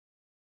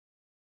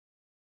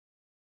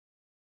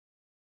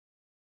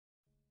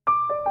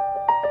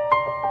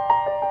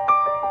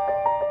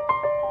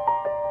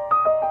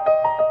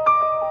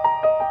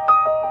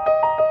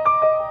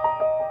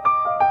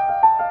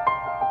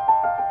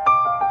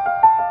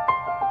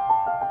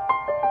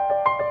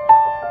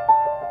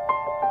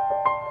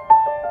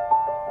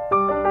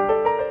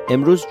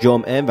امروز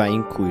جمعه و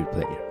این کویر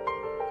پلیر.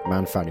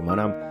 من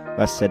فریمانم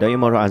و صدای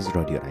ما رو از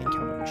رادیو رنگ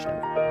کمان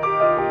میشنوید.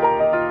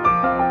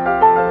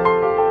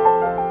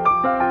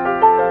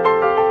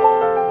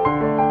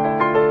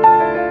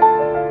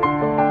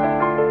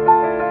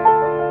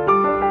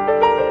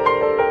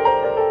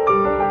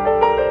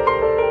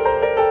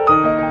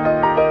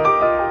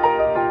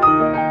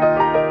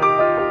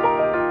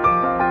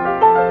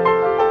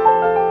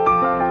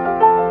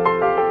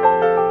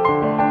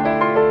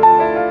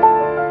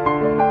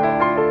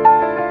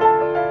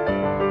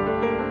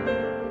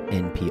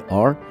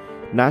 NPR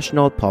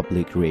National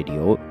Public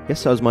Radio یه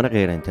سازمان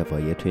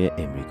غیرانتفاعی توی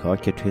امریکا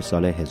که توی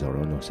سال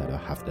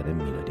 1970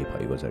 میلادی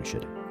پایه‌گذاری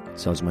شده.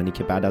 سازمانی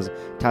که بعد از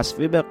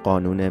تصویب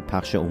قانون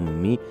پخش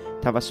عمومی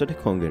توسط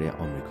کنگره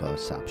آمریکا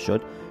ثبت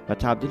شد و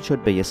تبدیل شد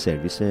به یه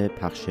سرویس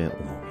پخش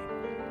عمومی.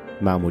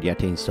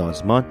 مأموریت این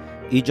سازمان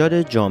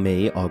ایجاد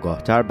جامعه‌ای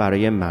آگاهتر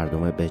برای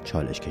مردم به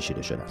چالش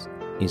کشیده شده است.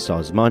 این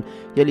سازمان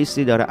یه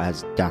لیستی داره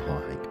از 10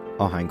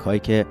 آهنگ‌هایی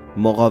که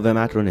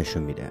مقاومت رو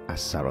نشون میده از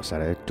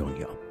سراسر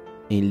دنیا.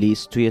 این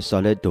لیست توی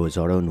سال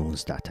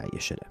 2019 تهیه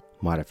شده.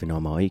 معرفی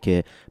نامه‌هایی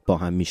که با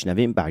هم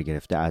میشنویم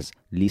برگرفته از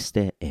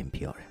لیست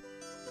NPR.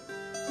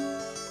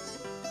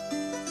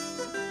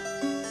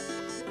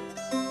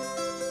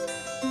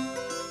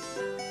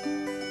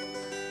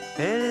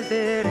 El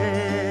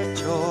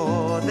derecho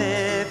de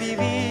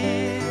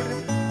vivir,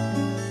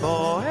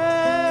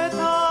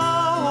 poeta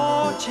Ho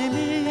Chi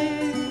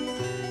Minh,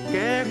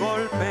 que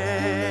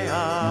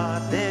golpea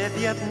de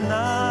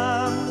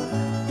Vietnam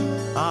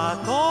a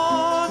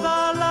toda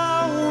la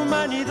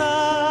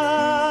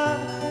humanidad,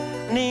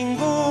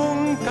 ningún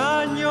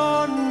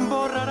cañón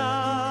borrará.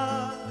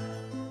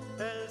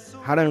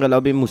 هر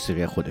انقلابی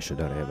موسیقی خودشو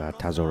داره و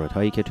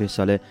تظاهرات‌هایی که توی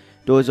سال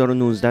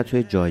 2019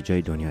 توی جای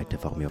جای دنیا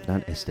اتفاق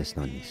میافتن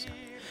استثنا نیستن.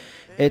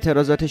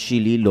 اعتراضات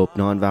شیلی،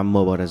 لبنان و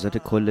مبارزات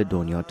کل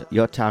دنیا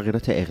یا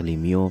تغییرات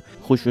اقلیمی و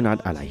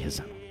خشونت علیه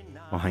زنان.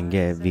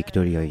 آهنگ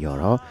ویکتوریا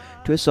یارا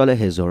توی سال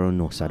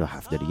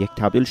 1971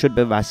 تبدیل شد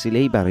به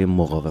وسیله‌ای برای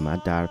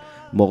مقاومت در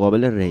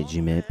مقابل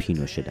رژیم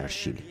پینوشه در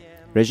شیلی.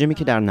 رژیمی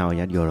که در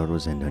نهایت یارا رو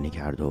زندانی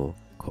کرد و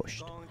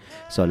کشت.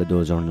 سال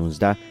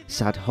 2019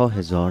 صدها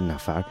هزار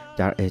نفر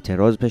در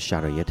اعتراض به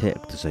شرایط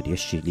اقتصادی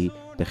شیلی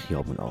به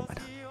خیابون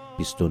آمدند.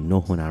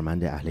 29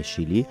 هنرمند اهل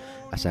شیلی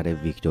اثر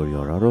ویکتور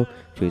یارا رو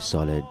توی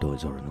سال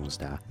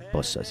 2019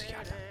 بازسازی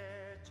کردند.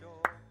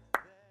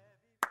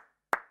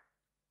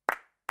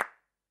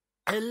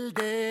 El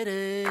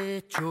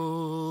derecho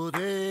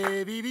de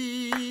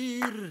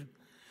vivir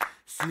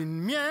sin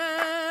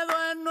miedo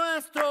en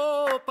nuestro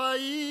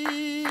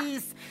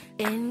país,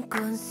 en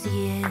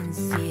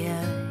conciencia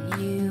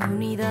y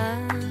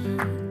unidad,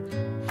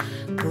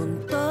 con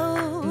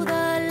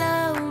toda la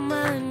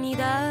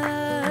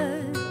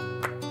humanidad.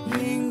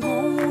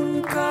 Ningún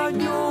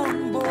cañón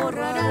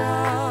borrará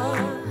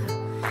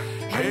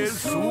el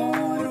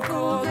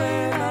surco de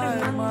la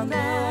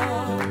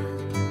hermandad.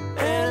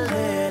 El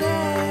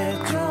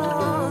derecho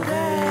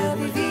de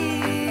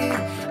vivir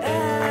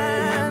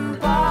en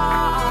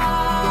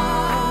paz,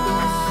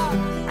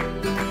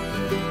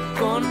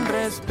 con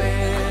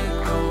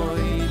respeto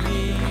y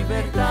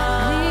libertad.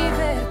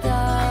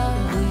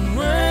 Un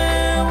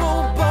nuevo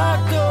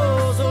pacto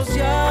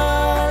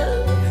social,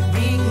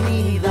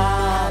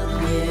 dignidad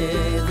y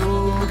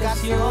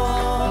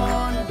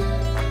educación,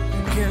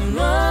 que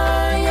no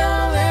haya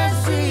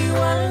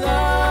desigualdad.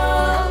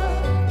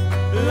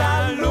 La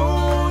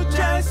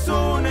lucha es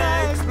una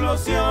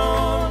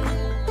explosión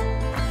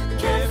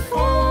que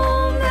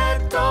funde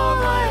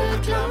todo el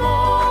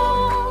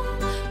clamor.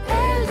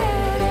 El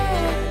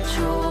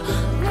derecho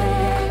de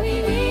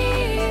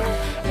vivir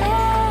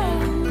en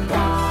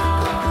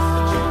paz.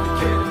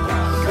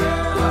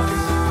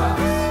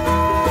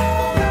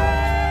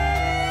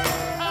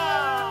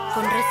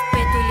 Con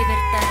respeto y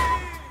libertad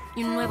y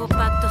un nuevo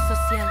pacto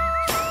social,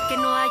 que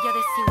no haya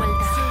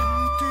desigualdad.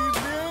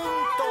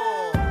 Sentimiento.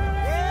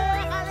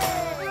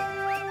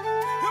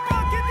 Un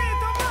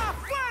poquitito más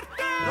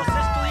fuerte. Los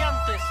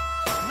estudiantes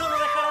no lo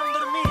dejarán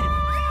dormir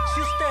si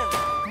usted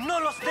no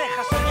los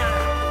deja soñar.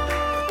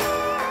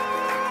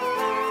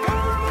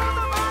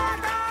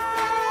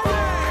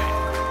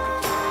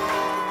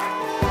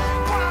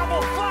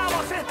 ¡Vamos,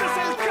 vamos! ¡Este es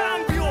el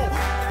cambio!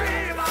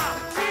 ¡Viva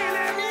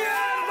Chile,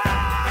 mierda!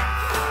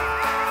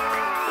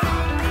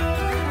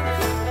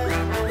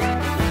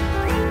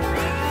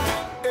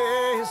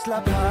 Es la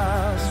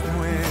paz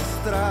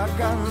nuestra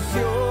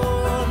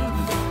canción,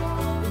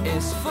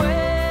 es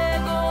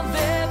fuego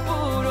de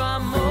puro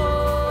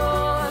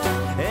amor,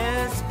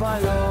 es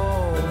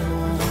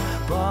palomar,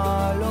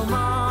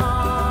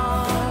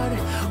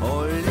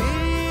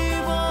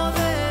 olivo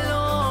del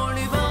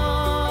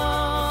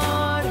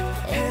olivar,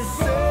 es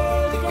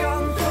el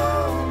canto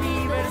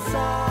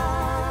universal.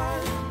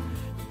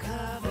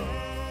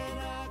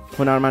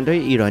 هنرمندای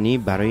ایرانی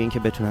برای اینکه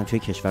بتونن توی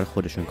کشور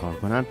خودشون کار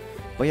کنن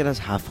باید از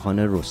 7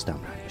 خانه رستم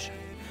رد بشن.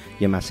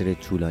 یه مسیر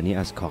طولانی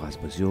از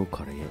کاغذبازی و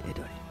کارهای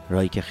اداری،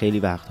 راهی که خیلی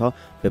وقتها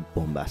به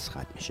بن‌بست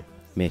ختم میشه.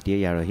 مهدی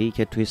یراحی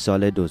که توی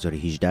سال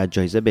 2018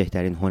 جایزه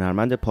بهترین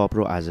هنرمند پاپ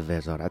رو از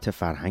وزارت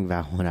فرهنگ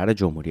و هنر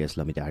جمهوری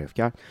اسلامی دریافت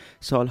کرد،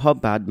 سالها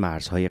بعد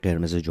مرزهای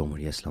قرمز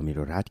جمهوری اسلامی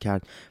رو رد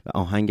کرد و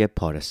آهنگ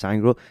پاره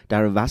سنگ رو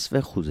در وصف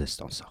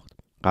خوزستان ساخت.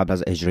 قبل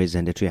از اجرای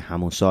زنده توی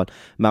همون سال،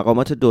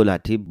 مقامات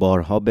دولتی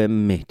بارها به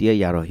مهدی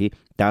یراحی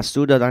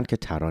دستور دادن که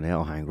ترانه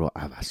آهنگ رو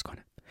عوض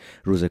کنه.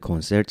 روز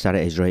کنسرت سر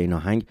اجرای این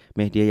آهنگ،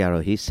 مهدی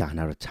یراحی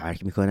صحنه رو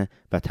ترک میکنه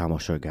و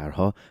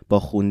تماشاگرها با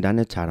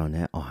خوندن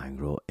ترانه آهنگ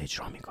رو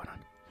اجرا میکنن.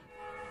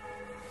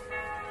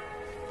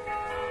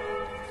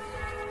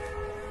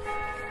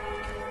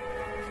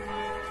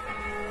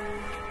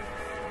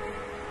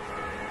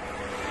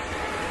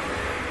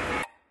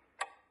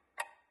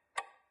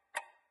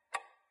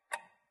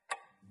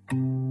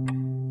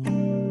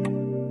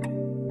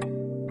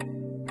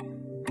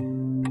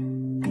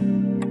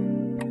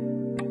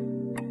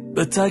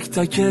 به تک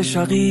تک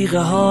شقیقه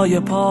های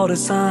پاره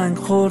سنگ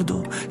خورد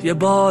و یه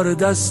بار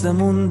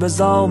دستمون به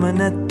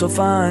زامن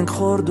تفنگ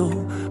خورد و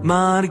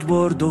مرگ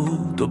برد و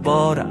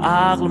دوباره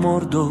عقل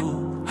مرد و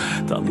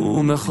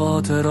تموم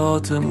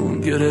خاطراتمون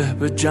گره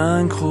به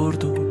جنگ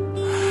خورد و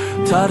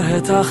طرح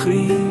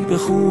تخریب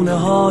خونه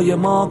های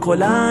ما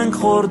کلنگ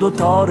خورد و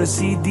تا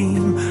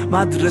رسیدیم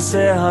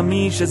مدرسه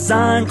همیشه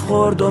زنگ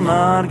خورد و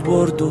مرگ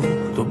برد و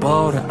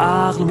دوباره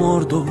عقل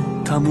مرد و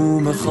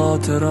تموم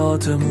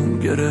خاطراتمون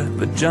گره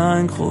به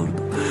جنگ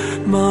خورد.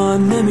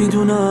 من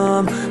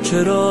نمیدونم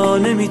چرا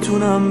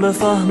نمیتونم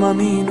بفهمم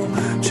اینو،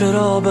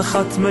 چرا به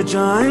ختم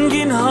جنگ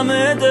این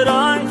همه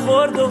درنگ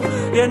خورد و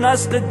یه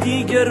نسل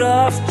دیگه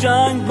رفت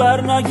جنگ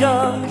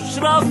برنگشت،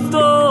 رفت و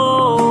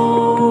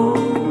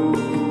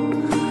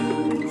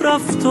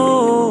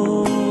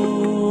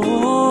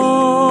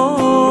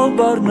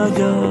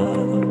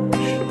برنگشت.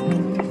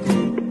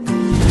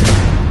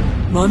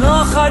 من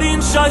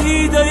آخرین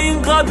شهید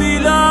این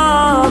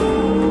قبیله‌ام،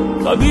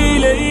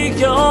 قبیله ای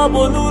که آب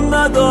و نون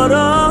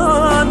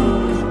ندارن،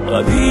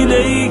 قبیله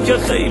ای که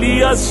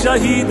خیلی از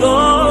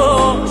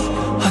شهیداش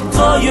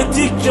حتی یه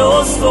تیکه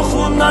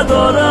استخون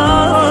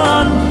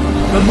ندارن.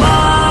 به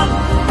من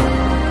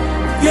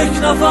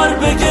یک نفر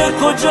بگه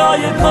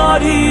کجای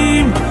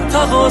کاریم،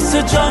 تقاص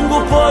جنگ و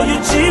پای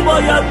چی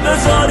باید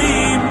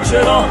بذاریم،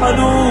 چرا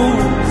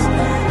هنوز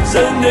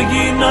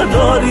زندگی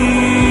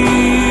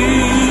نداریم.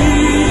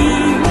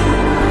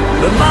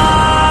 به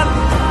من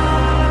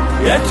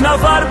یک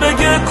نفر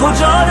بگه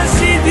کجا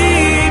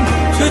رسیدیم،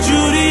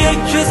 چجوریه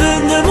که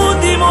زنده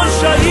موندیم و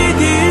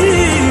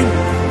شهیدیم،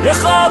 یه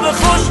خواب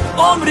خوش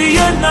عمری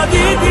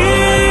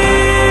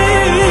ندیدیم.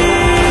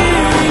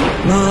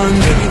 من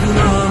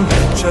نمیدونم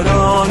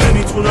چرا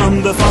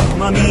نمیتونم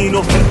بفهمم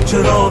اینو،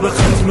 چرا به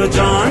ختم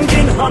جنگ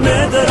این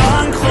همه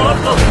درنگ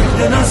خورد و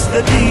یه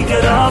نسل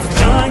دیگه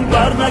رفت جنگ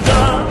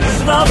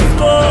برنگشت،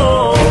 رفت و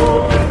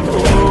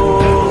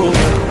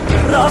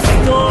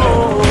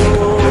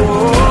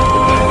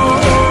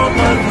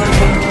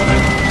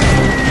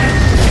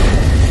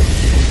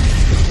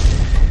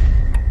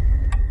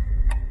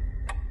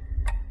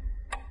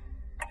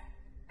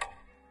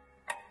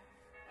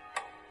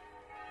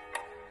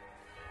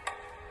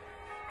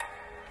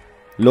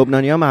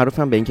لبنانی‌ها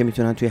معروفن به اینکه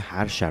میتونن توی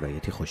هر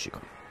شرایطی خوشی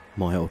کنن.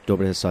 ماه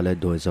اکتبر سال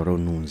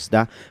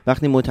 2019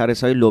 وقتی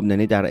معترضهای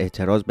لبنانی در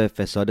اعتراض به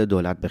فساد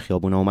دولت به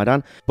خیابون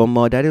اومدن، با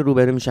مادری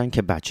روبرو میشن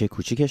که بچه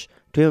کوچیکش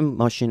توی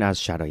ماشین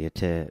از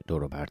شرایط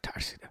دور و بر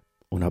ترسیده.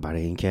 اونا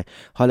برای اینکه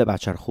حال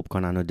بچه رو خوب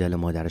کنن و دل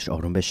مادرش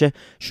آروم بشه،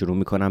 شروع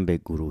میکنن به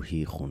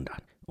گروهی خوندن.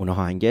 اونا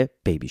آهنگ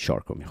بیبی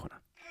شارک رو میخونن.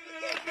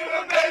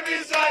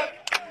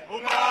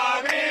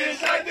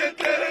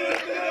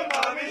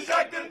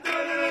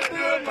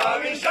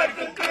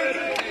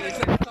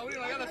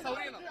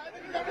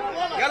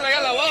 يلا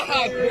يلا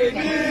واحد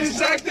بيبي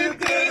شاك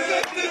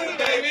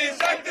بيبي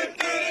شاك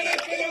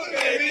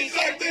بيبي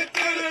شاك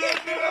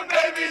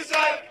بيبي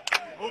شاك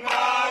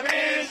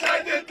ومامي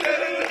شاك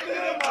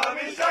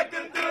مامي شاك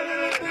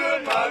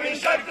مامي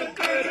شاك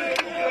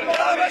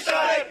مامي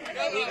شاك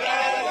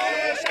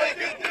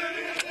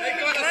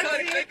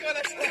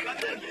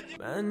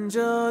من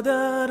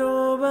جاده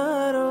رو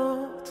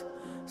برات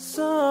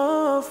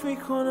صاف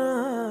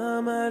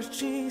میکنم،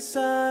 هرچی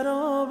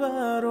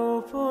سرابر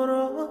و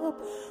پراب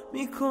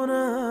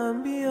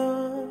میکنم،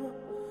 بیا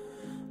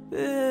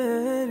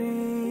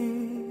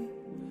بری.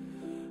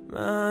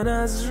 من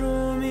از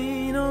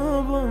رومین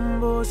و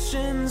بمبش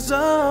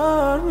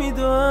انذار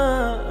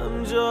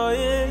میدوم،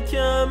 جای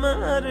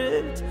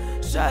کمرت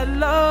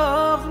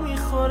شلاق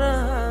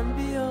میخورم،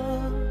 بیا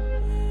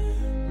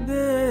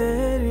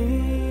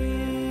بری.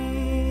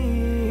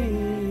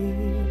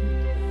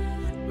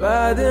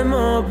 بعد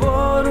ما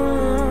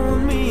بارون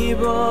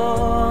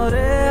میباره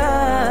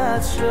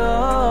از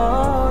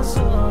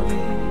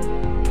شازاری،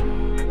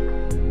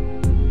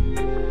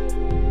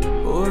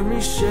 پر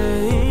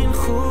میشه این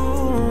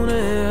خونه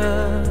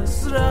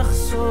از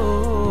رقص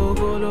و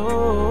گل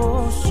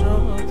و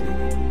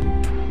شادی.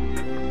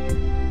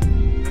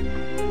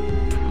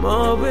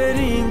 ما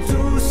بریم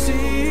تو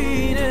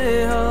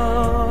سینه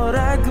ها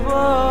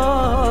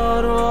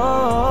رگبار و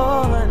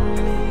آهن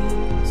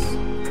نیست،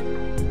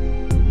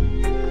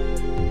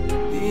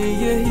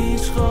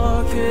 هیچ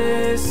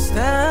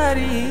خاکستری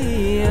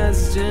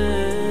از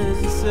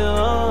جنس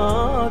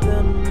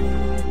آدم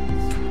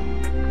نیست.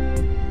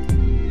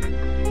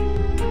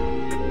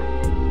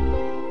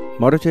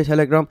 ما رو توی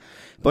تلگرام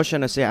با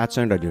شناسه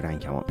 @رادیو رنگ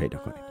کمان پیدا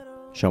کنید.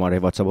 شماره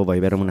واتساپ و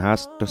وایبرمون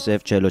هست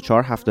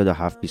 2044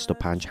 77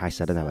 25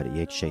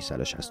 891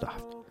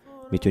 667.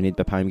 میتونید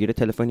به پیامگیر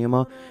تلفنی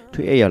ما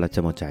توی ایالات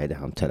متحده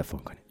هم تلفن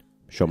کنید.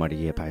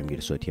 شماره پیامگیر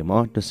صوتی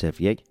ما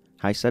 201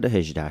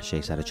 818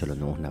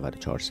 649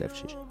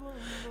 9406.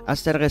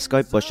 از طریق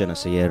اسکایپ با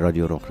شناسه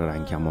رادیو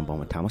رنگ کمان با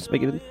ما تماس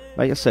بگیرید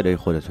و یا صدای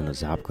خودتون رو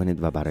ضبط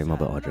کنید و برای ما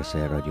به آدرس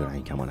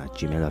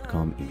radiorangkaman@gmail.com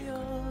ایمیل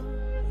کنید.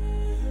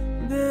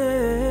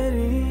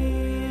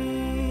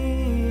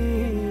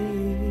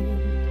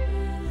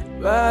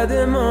 بعد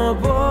ما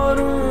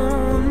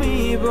بارون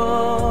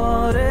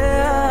میباره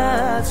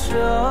از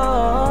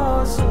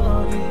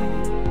شازاری،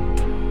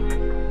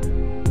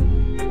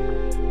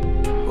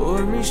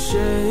 پر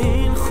میشه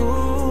این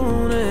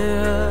خونه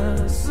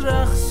از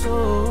رقص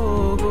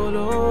و گل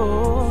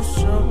و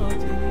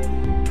شادی.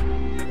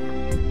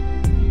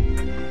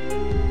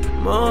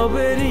 ما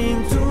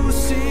بریم تو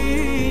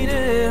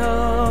سینه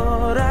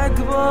ها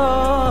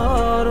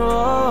رگبار و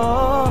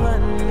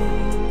آهن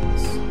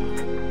نیست،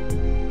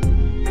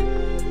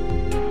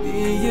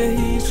 دیگه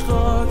هیچ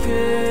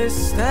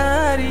خاکستری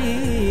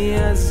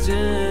از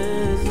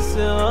جنس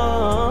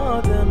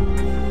آدم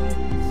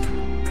نیست.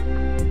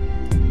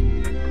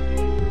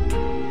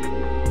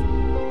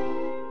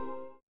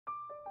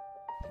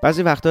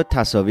 بعضی وقتا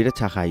تصاویر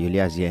تخیلی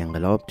از یه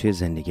انقلاب توی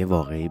زندگی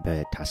واقعی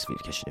به تصویر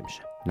کشیده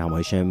میشه.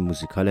 نمایش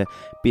موزیکال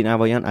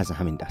بی‌نوایان از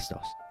همین دسته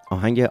است.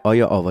 آهنگ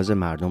آیا آواز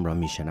مردم را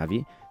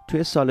میشنوی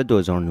توی سال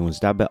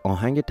 2019 به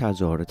آهنگ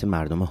تظاهرات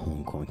مردم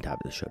هنگ کنگ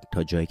تبدیل شد،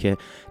 تا جایی که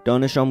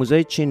دانش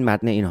آموزای چین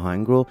متن این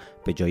آهنگ رو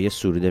به جای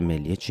سرود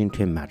ملی چین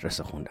توی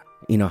مدرسه خوندن.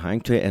 این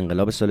آهنگ توی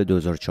انقلاب سال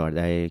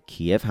 2014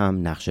 کیف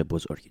هم نقش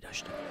بزرگی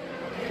داشت.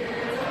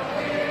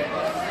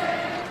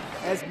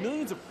 As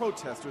millions of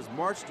protesters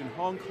marched in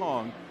Hong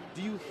Kong,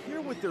 do you hear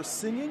what they're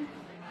singing?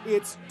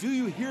 It's Do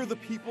You Hear the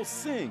People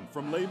Sing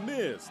from Les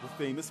Mis, the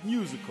famous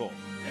musical.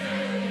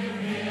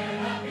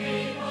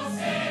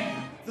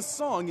 The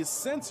song is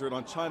censored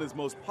on China's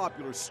most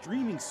popular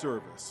streaming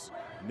service.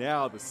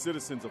 Now the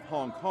citizens of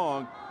Hong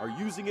Kong are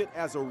using it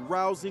as a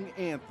rousing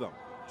anthem.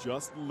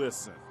 Just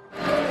listen.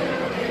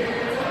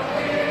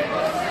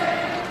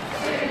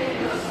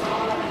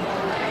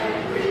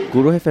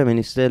 گروه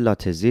فمینیست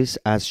لاتزیس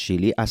از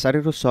شیلی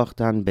اثری رو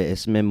ساختن به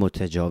اسم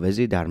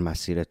متجاوزی در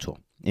مسیر تو.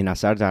 این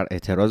اثر در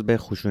اعتراض به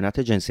خشونت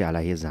جنسی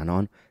علیه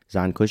زنان،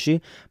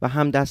 زنکشی و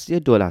همدستی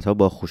دولت‌ها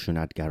با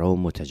خشونتگرا و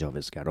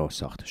متجاوزگرا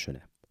ساخته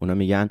شده. اونا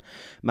میگن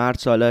مرد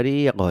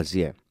سالاری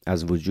قاضیه،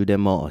 از وجود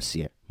ما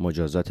آسیه،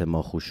 مجازات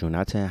ما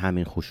خشونت،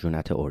 همین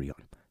خشونت اوریان.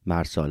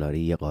 مرد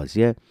سالاری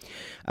قاضیه،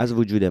 از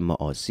وجود ما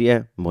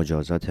آسیه،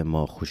 مجازات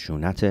ما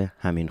خشونت،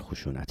 همین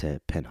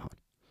خشونت پنهان.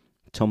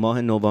 تا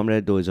ماه نوامبر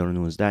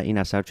 2019 این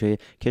اثر توی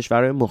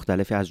کشورهای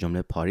مختلفی از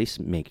جمله پاریس،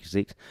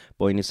 مکزیک،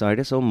 بوئنوس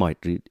آیرس و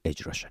مادرید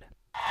اجرا شده.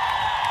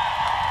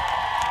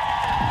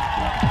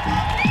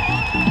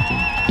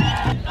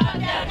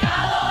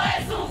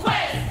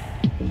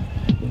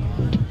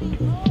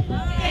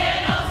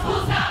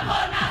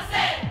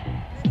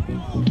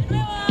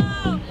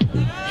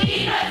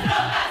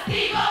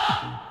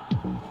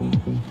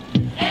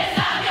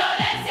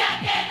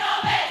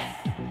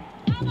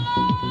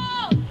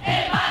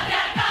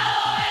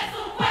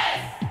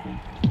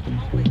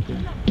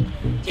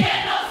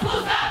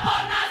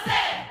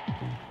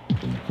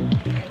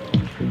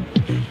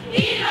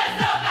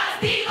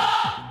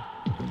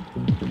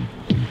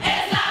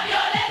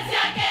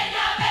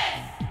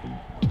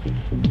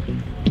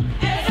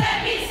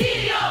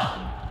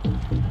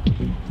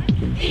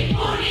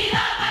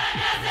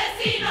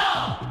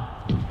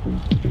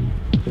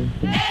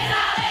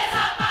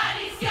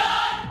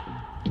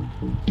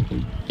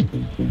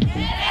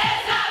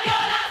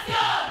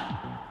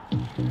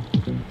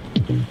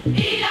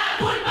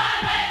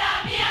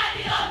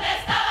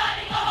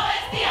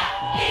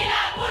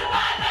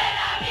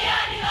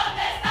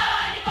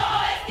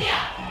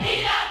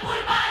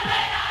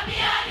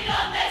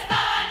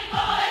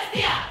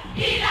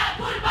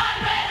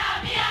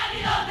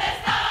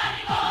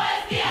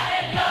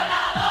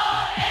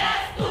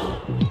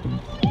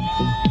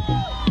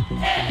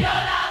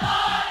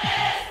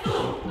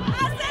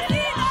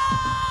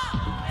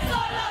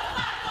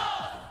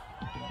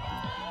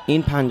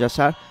 این 5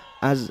 اثر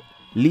از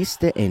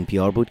لیست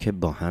NPR بود که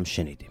با هم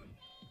شنیدیم.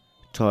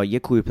 تا یه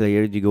کوی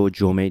پلیر دیگه و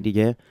جمعه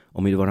دیگه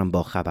امیدوارم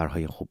با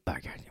خبرهای خوب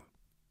برگردیم.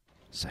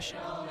 سشه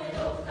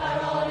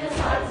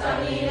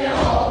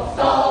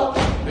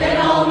به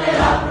نام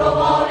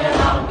رهروان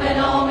حق، به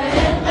نام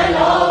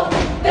انقلاب،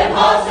 به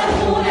پاس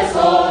خون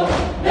صلح،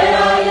 به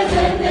رای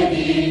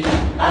زندگی،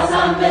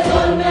 قسم به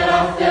ظلم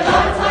رفته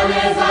بر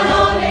تن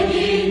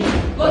زنانگی.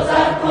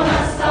 گذر کن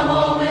از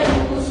تمام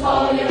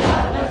روزهای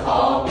غرق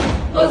خواب،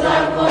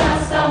 گذر کن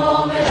از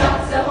تمام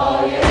لحظه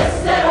های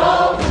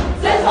اضطراب،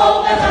 ز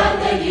طوق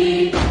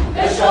بندگی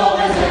به شوق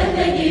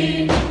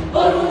زندگی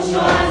برون شو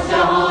از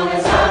جهان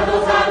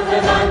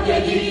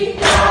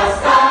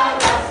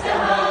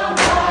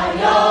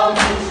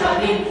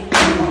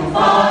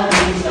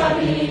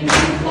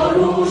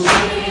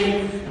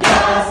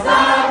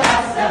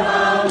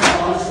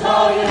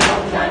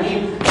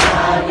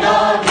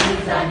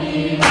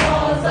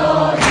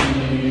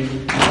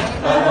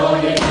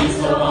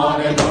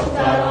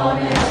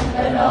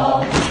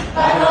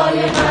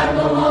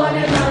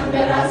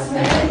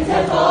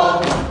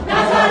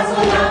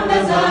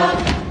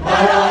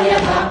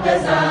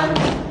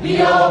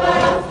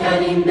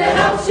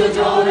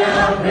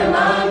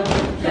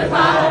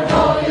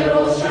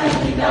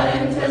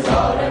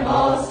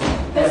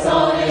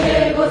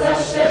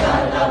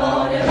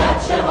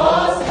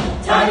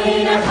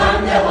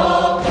خنده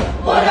ها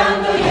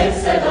بلند و یک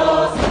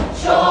صداست،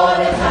 شعار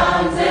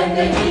زن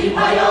زندگی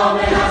پیام